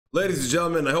Ladies and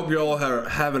gentlemen, I hope you all are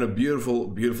having a beautiful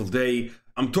day.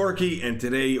 I'm Torkie, and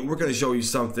today we're going to show you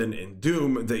something in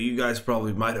Doom that you guys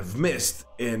probably might have missed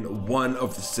in one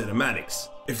of the cinematics.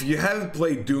 If you haven't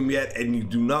played Doom yet and you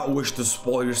do not wish to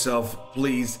spoil yourself,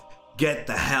 please get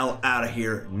the hell out of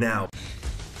here now.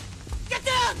 Get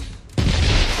down!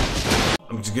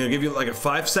 I'm just going to give you like a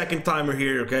 5-second timer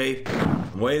here, okay?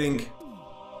 I'm waiting.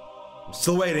 I'm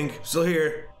still waiting. Still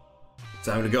here. It's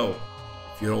time to go.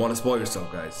 You don't want to spoil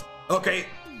yourself, guys. Okay,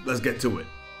 let's get to it.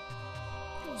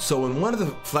 So in one of the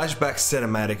flashback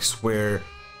cinematics where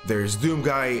there's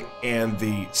Doomguy and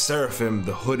the Seraphim,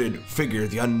 the hooded figure,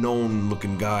 the unknown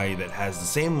looking guy that has the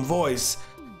same voice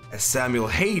as Samuel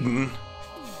Hayden.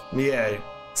 Yeah,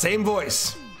 same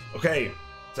voice. Okay,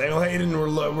 Samuel Hayden, we're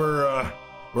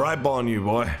eyeballing you,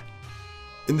 boy.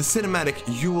 In the cinematic,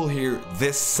 you will hear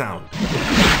this sound.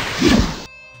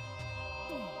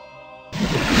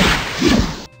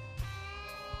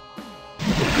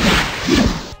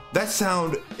 That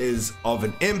sound is of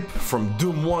an imp from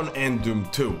Doom 1 and Doom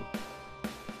 2.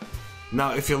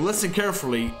 Now, if you listen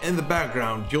carefully, in the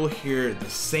background, you'll hear the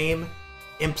same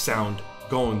imp sound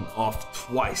going off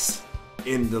twice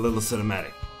in the little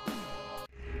cinematic.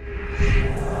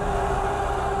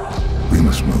 We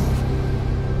must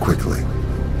move quickly.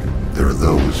 There are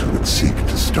those who would seek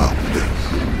to stop this.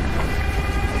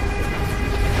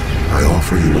 I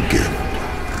offer you a gift.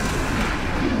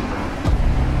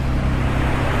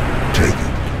 Take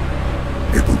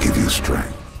it. It will give you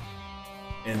strength.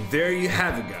 And there you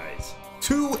have it, guys.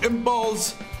 2 imp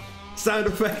balls sound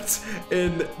effects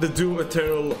in the Doom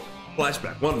Eternal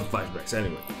flashback. One of the flashbacks,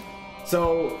 anyway.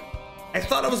 So, I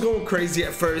thought I was going crazy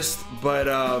at first, but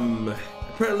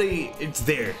apparently it's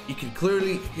there. You can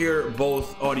clearly hear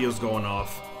both audios going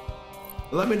off.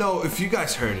 Let me know if you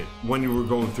guys heard it when you were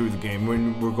going through the game,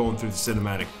 when you were going through the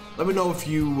cinematic. Let me know if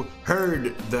you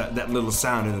heard that little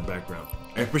sound in the background.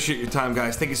 I appreciate your time,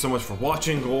 guys. Thank you so much for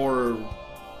watching, or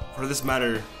for this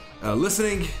matter,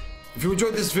 listening. If you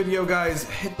enjoyed this video, guys,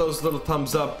 hit those little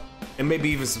thumbs up and maybe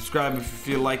even subscribe if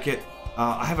you feel like it.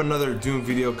 I have another Doom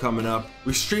video coming up.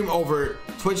 We stream over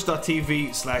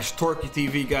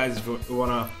twitch.tv/TorkieTV, guys. If you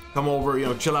want to come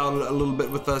over, chill out a little bit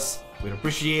with us, we'd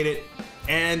appreciate it.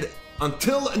 And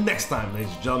until next time,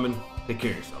 ladies and gentlemen, take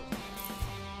care of yourselves.